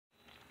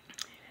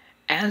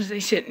as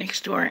they sit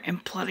next door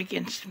and plot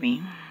against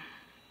me.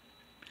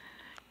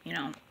 You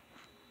know,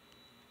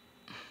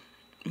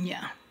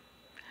 yeah,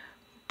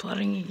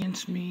 plotting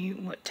against me,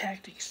 what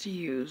tactics to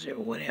use or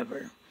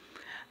whatever.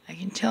 I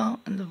can tell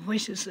in the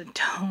voices the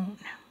tone.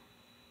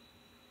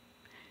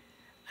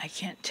 I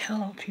can't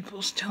tell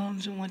people's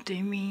tones and what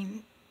they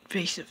mean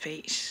face to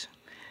face.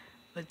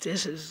 But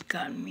this has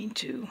gotten me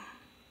to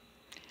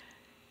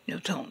no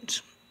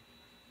tones.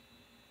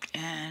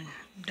 And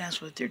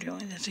that's what they're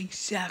doing. That's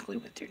exactly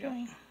what they're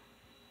doing.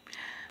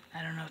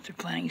 I don't know if they're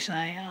planning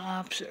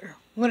psyops or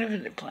whatever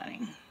they're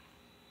planning.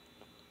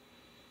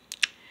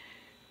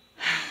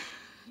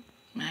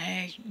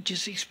 I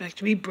just expect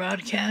to be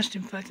broadcast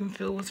and fucking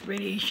filled with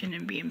radiation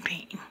and be in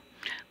pain,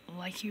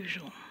 like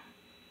usual.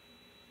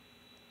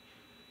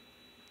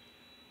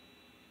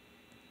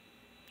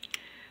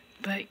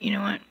 But you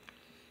know what?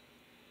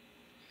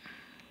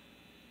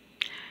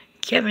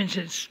 Kevin's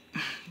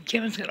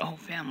got a whole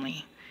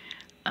family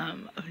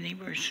of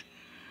neighbors.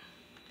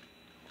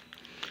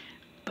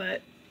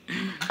 But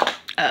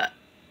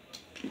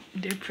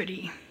they're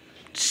pretty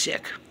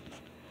sick.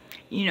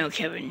 You know,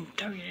 Kevin,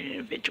 targeted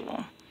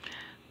individual.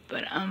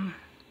 But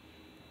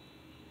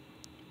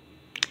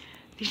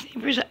these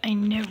neighbors I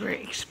never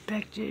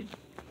expected,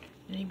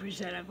 neighbors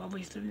that I've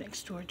always lived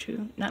next door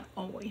to, not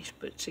always,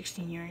 but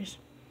 16 years,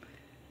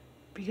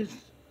 because,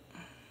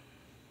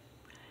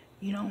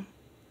 you know,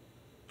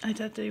 I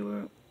thought they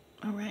were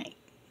alright.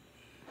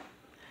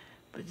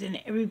 But then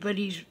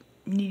everybody's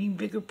needing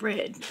bigger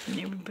bread,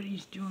 and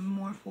everybody's doing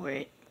more for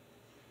it,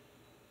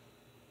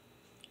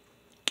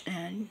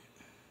 and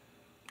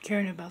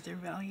caring about their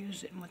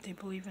values and what they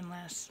believe in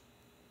less.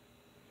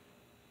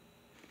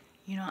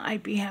 You know,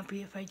 I'd be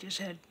happy if I just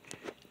had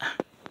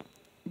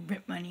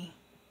rent money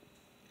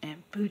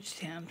and food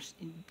stamps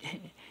and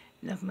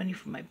enough money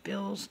for my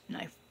bills, and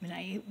I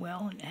ate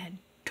well and I had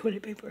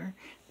toilet paper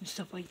and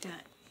stuff like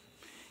that.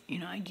 You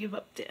know, I give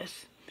up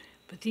this.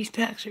 But these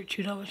packs are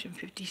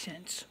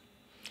 $2.50.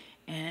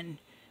 And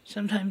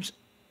sometimes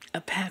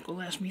a pack will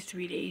last me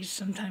 3 days.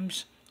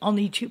 Sometimes I'll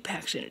need 2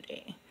 packs in a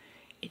day.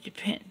 It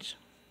depends.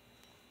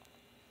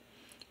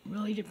 It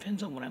really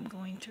depends on what I'm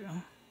going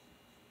through.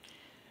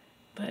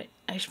 But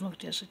I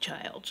smoked as a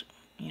child,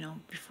 you know,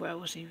 before I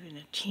was even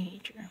a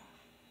teenager.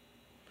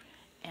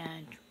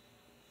 And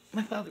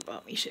my father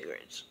bought me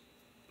cigarettes.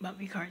 Bought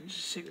me cartons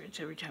of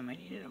cigarettes every time I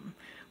needed them,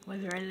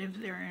 whether I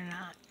lived there or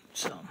not.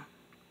 So,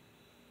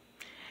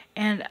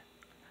 and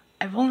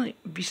I've only,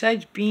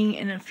 besides being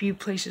in a few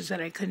places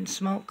that I couldn't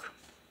smoke,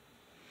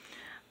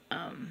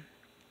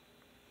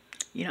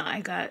 you know, I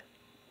got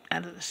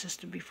out of the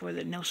system before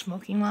the no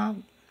smoking law.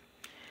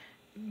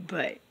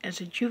 But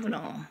as a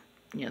juvenile,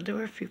 you know, there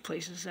were a few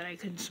places that I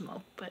couldn't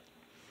smoke, but,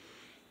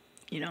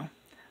 you know,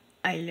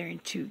 I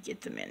learned to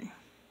get them in.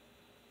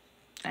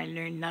 I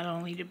learned not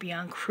only to be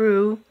on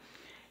crew,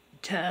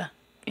 to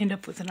end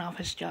up with an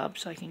office job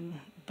so I can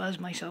buzz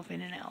myself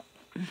in and out.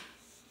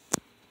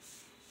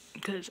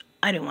 Because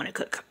I didn't want to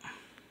cook.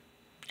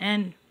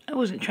 And I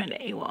wasn't trying to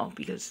AWOL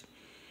because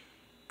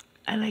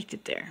I liked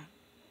it there.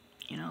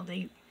 You know,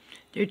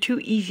 they're too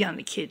easy on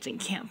the kids in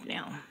camp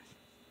now.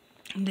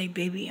 They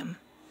baby them.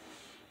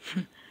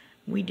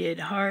 We did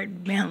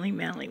hard,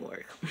 manly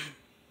work.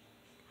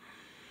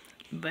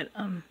 But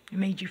it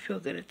made you feel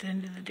good at the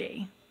end of the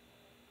day.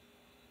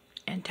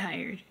 And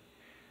tired.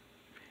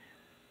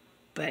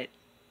 But,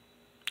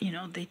 you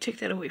know, they took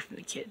that away from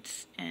the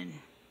kids. And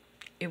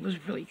it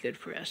was really good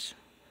for us.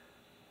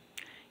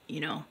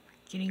 You know,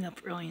 getting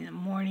up early in the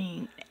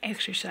morning,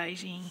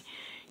 exercising,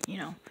 you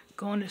know,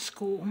 going to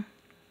school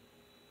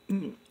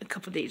a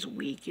couple days a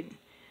week, and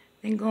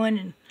then going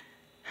and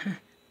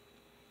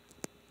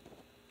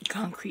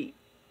concrete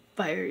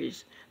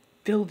fires,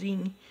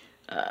 building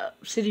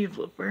City of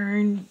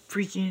Laverne,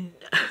 freaking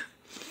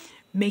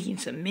making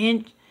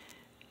cement.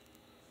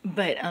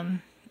 But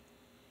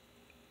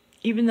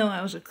even though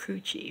I was a crew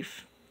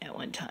chief at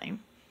one time,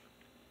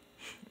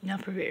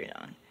 not for very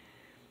long,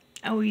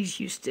 I always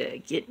used to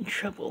get in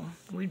trouble.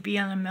 We'd be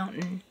on a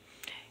mountain,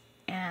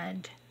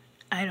 and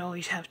I'd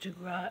always have to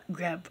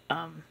grab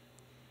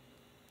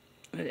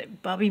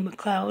Bobby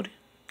McLeod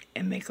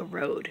and make a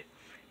road.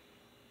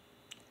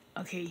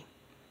 Okay,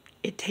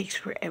 it takes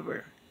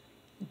forever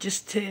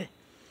just to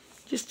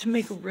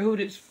make a road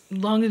as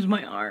long as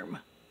my arm,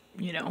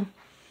 you know.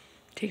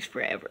 It takes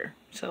forever.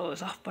 So I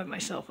was off by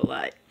myself a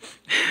lot.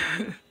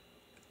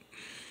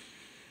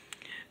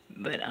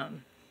 But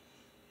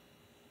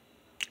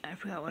I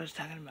forgot what I was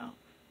talking about.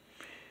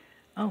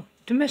 Oh,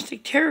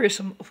 domestic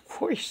terrorism, of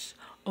course.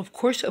 Of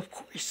course.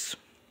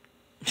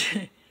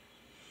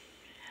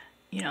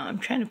 You know, I'm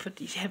trying to put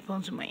these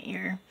headphones in my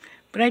ear,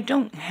 but I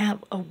don't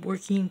have a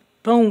working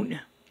phone.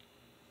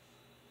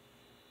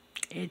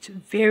 It's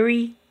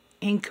very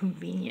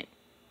inconvenient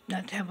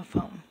not to have a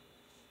phone.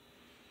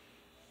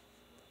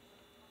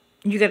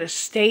 You gotta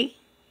stay.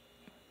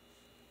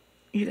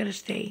 If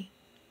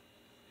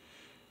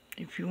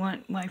you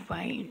want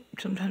Wi-Fi,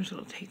 sometimes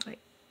it'll take like,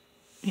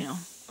 you know,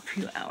 a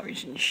few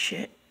hours and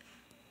shit.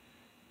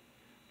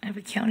 I have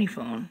a county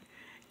phone,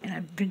 And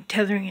I've been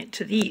tethering it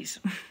to these,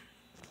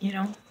 you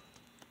know,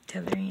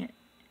 tethering it.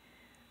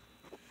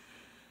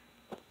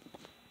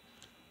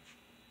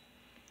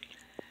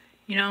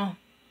 You know,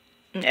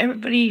 and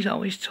everybody's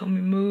always told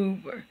me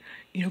move, or,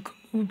 you know, come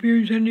over here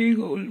in San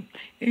Diego.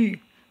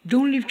 Hey,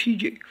 don't leave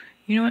TJ.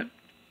 You know what?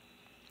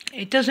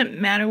 It doesn't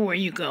matter where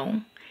you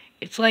go.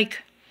 It's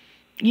like,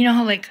 you know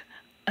how like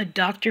a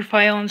doctor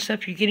file and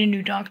stuff, you get a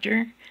new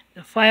doctor,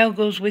 the file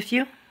goes with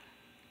you?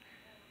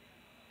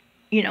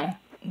 You know,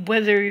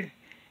 whether,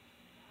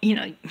 you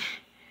know,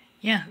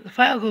 yeah, the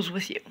file goes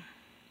with you.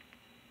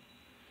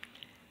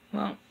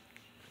 Well,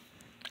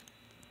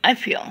 I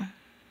feel,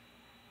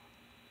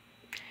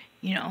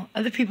 you know,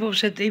 other people have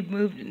said they've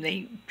moved and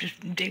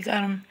they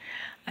got them.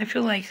 I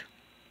feel like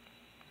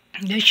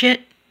this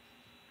shit,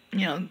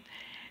 you know,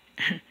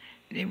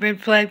 they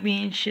red flag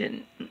me and shit,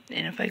 and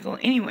if I go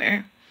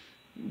anywhere,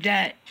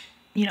 that,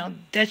 you know,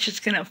 that's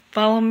just gonna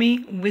follow me,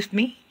 with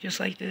me, just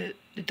like the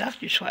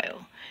doctor's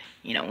file.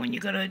 You know, when you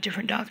go to a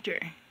different doctor,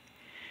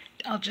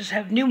 I'll just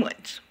have new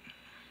ones.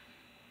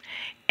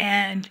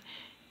 And,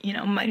 you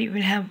know, might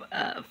even have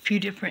a few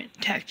different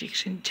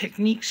tactics and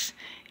techniques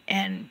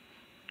and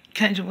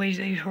kinds of ways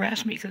they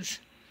harass me, because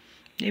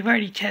they've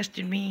already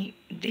tested me.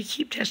 They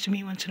keep testing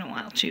me once in a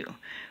while, too,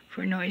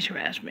 for noise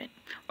harassment,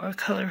 or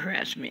color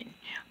harassment,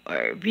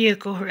 or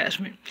vehicle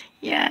harassment.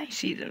 Yeah, I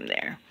see them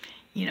there,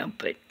 you know,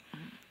 but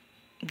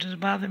does it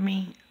bother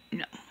me?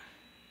 No.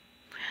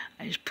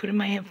 I just put in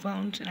my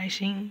headphones and I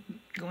sing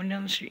going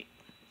down the street.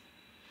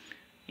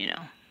 You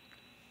know,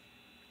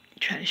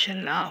 try to shut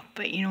it off,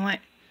 but you know what?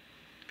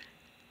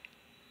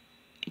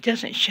 It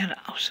doesn't shut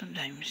off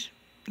sometimes.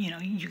 You know,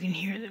 you can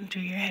hear them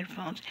through your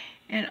headphones.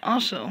 And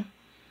also,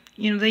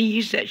 you know, they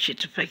use that shit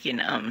to fucking,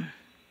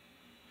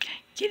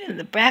 get in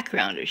the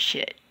background of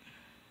shit.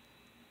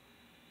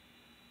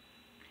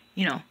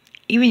 You know,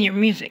 even your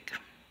music.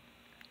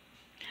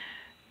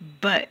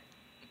 But,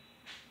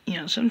 you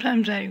know,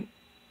 sometimes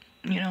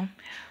you know,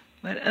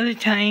 but other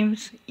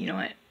times, you know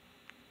what,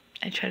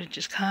 I try to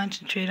just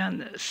concentrate on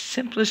the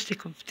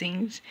simplistic of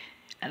things.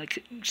 I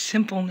like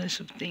simpleness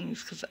of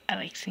things, because I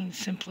like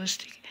things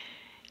simplistic.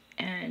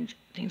 And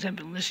things I've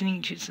been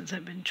listening to since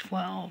I've been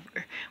 12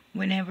 or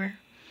whenever.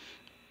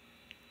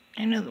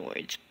 In other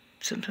words,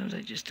 sometimes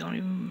I just don't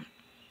even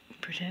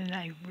pretend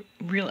I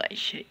realize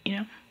shit, you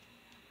know?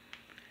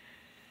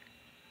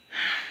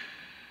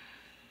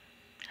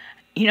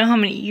 You know how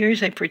many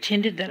years I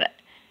pretended that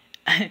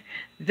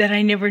that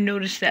I never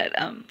noticed that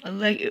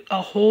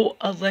a whole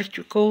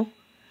electrical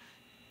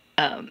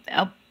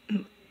a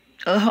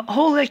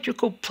whole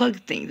electrical plug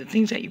thing, the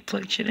things that you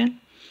plug shit in,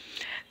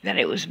 that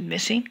it was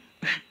missing,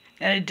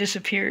 that it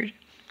disappeared.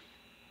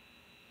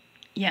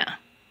 Yeah,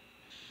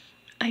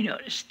 I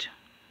noticed.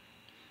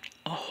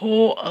 A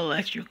whole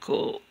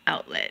electrical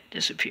outlet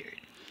disappeared.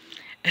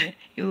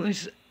 It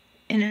was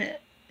in a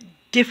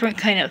different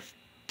kind of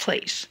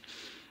place.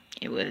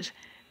 It was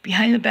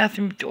behind the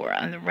bathroom door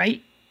on the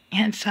right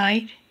hand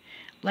side,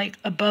 like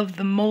above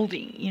the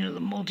molding, you know, the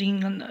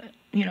molding on the,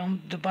 you know,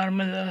 the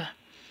bottom of the,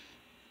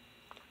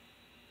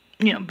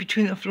 you know,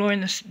 between the floor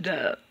and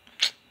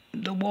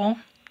the wall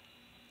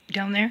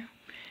down there.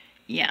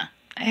 Yeah,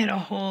 I had a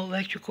whole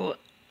electrical,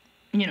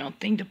 you know,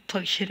 thing to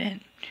plug shit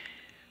in.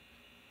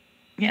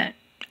 Yeah,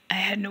 I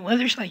had no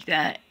others like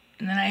that.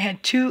 And then I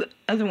had two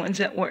other ones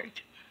that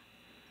worked.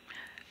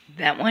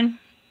 That one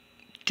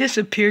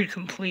disappeared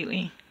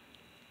completely.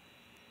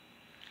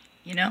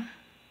 You know?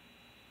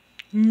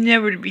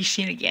 Never to be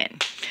seen again.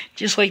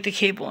 Just like the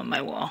cable on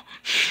my wall.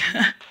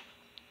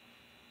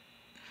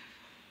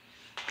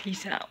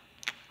 Peace out.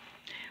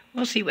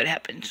 We'll see what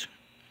happens.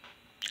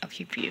 I'll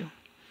keep you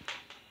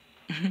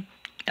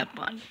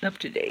up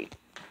to date.